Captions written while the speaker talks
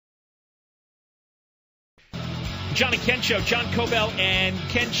John and Ken Show, John Cobell and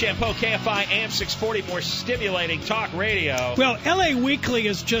Ken Champeau, KFI AM 640, more stimulating talk radio. Well, LA Weekly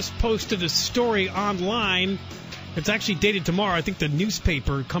has just posted a story online. It's actually dated tomorrow. I think the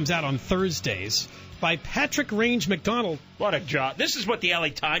newspaper comes out on Thursdays. By Patrick Range McDonald. What a job. This is what the LA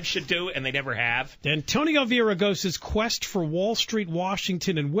Times should do, and they never have. Antonio Villaraigosa's quest for Wall Street,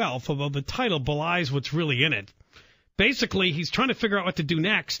 Washington, and wealth, although the title belies what's really in it. Basically, he's trying to figure out what to do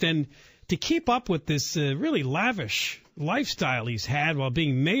next, and to keep up with this really lavish lifestyle he's had while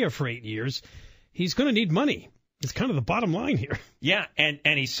being mayor for 8 years, he's going to need money. It's kind of the bottom line here. Yeah, and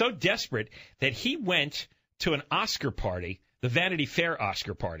he's so desperate that he went to an Oscar party, the Vanity Fair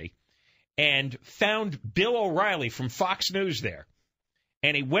Oscar party, and found Bill O'Reilly from Fox News there.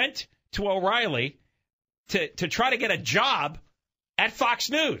 And he went to O'Reilly to try to get a job at Fox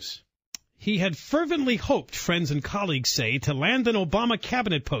News. He had fervently hoped, friends and colleagues say, to land an Obama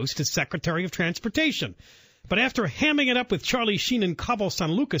cabinet post as Secretary of Transportation. But after hamming it up with Charlie Sheen and Cabo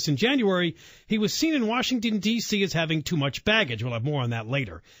San Lucas in January, he was seen in Washington, D.C. as having too much baggage. We'll have more on that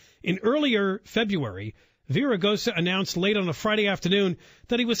later. In earlier February, Villaraigosa announced late on a Friday afternoon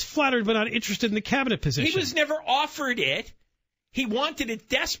that he was flattered but not interested in the cabinet position. He was never offered it. He wanted it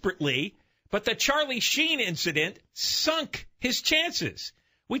desperately, but the Charlie Sheen incident sunk his chances.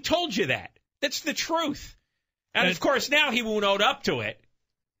 We told you that. That's the truth. And, of course, now he won't own up to it.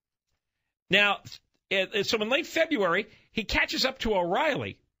 Now, so in late February, he catches up to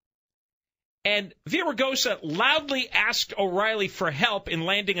O'Reilly. And Villaraigosa loudly asked O'Reilly for help in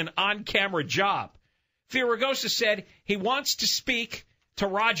landing an on-camera job. Villaraigosa said he wants to speak to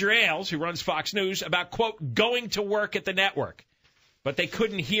Roger Ailes, who runs Fox News, about, quote, going to work at the network. But they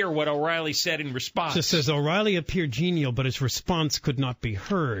couldn't hear what O'Reilly said in response. It says O'Reilly appeared genial, but his response could not be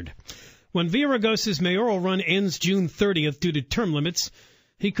heard. When Villaraigosa's mayoral run ends June 30th due to term limits,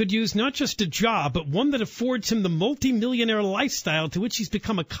 he could use not just a job, but one that affords him the multimillionaire lifestyle to which he's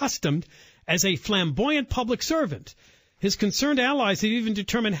become accustomed as a flamboyant public servant. His concerned allies have even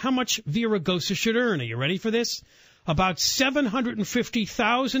determined how much Villaraigosa should earn. Are you ready for this? About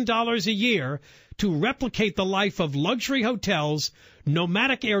 $750,000 a year to replicate the life of luxury hotels,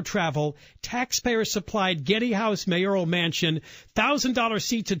 nomadic air travel, taxpayer-supplied Getty House mayoral mansion, $1,000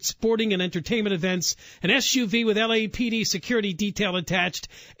 seats at sporting and entertainment events, an SUV with LAPD security detail attached,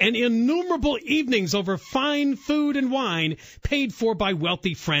 and innumerable evenings over fine food and wine paid for by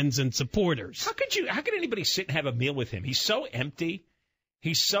wealthy friends and supporters. How could anybody sit and have a meal with him? He's so empty.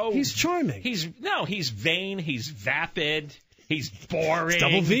 He's charming. He's vain. He's vapid. He's boring. It's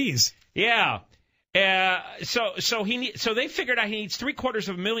double V's. Yeah. So they figured out he needs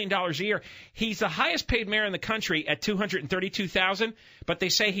 $750,000 a year. He's the highest paid mayor in the country at $232,000, but they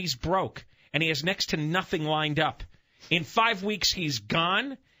say he's broke and he has next to nothing lined up. In 5 weeks, he's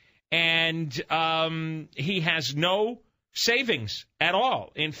gone, and he has no savings at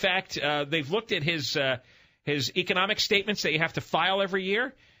all. In fact, they've looked at his economic statements that you have to file every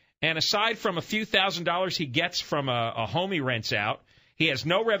year, and aside from a few $1,000s he gets from a home he rents out, he has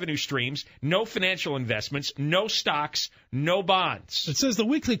no revenue streams, no financial investments, no stocks, no bonds. It says the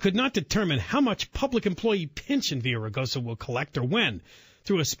Weekly could not determine how much public employee pension Villaraigosa will collect or when.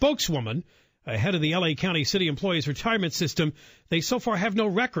 Through a spokeswoman, head of the L.A. County City Employees Retirement System, they so far have no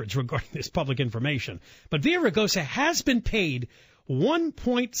records regarding this public information. But Villaraigosa has been paid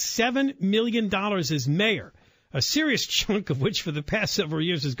 $1.7 million as mayor, a serious chunk of which for the past several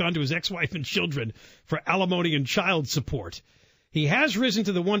years has gone to his ex-wife and children for alimony and child support. He has risen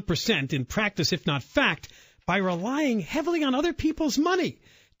to the 1% in practice, if not fact, by relying heavily on other people's money.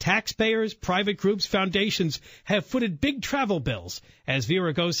 Taxpayers, private groups, foundations have footed big travel bills, as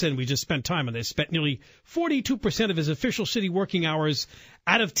Villaraigosa, and we just spent time on this, spent nearly 42% of his official city working hours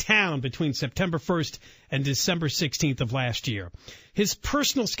out of town between September 1st and December 16th of last year. His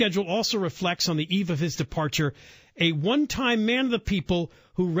personal schedule also reflects, on the eve of his departure, a one-time man of the people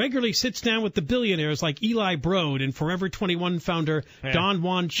who regularly sits down with the billionaires like Eli Broad and Forever 21 founder Don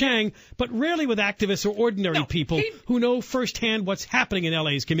Juan Chang, but rarely with activists or ordinary people who know firsthand what's happening in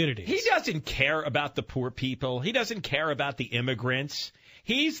L.A.'s communities. He doesn't care about the poor people. He doesn't care about the immigrants.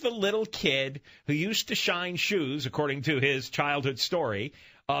 He's the little kid who used to shine shoes, according to his childhood story,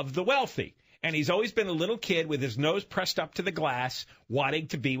 of the wealthy. And he's always been a little kid with his nose pressed up to the glass, wanting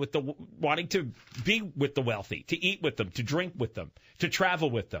to be with the wealthy, to eat with them, to drink with them, to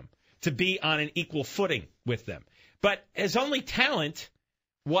travel with them, to be on an equal footing with them. But his only talent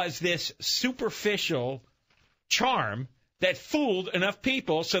was this superficial charm that fooled enough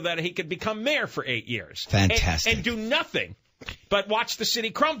people so that he could become mayor for 8 years. Fantastic. And do nothing but watch the city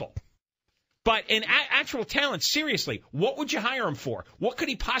crumble. But in actual talent, seriously, what would you hire him for? What could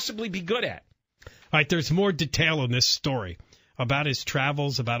he possibly be good at? All right, there's more detail in this story about his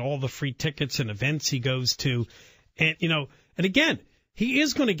travels, about all the free tickets and events he goes to. And, and again, he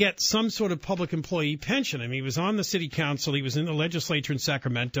is going to get some sort of public employee pension. I mean, he was on the city council. He was in the legislature in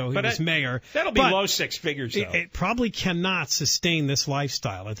Sacramento. He was mayor. That'll be low six figures, though. It probably cannot sustain this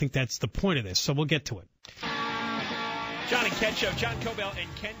lifestyle. I think that's the point of this. So we'll get to it. John and Ken Show. John Cobell and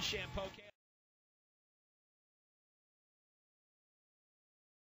Ken Shampoo.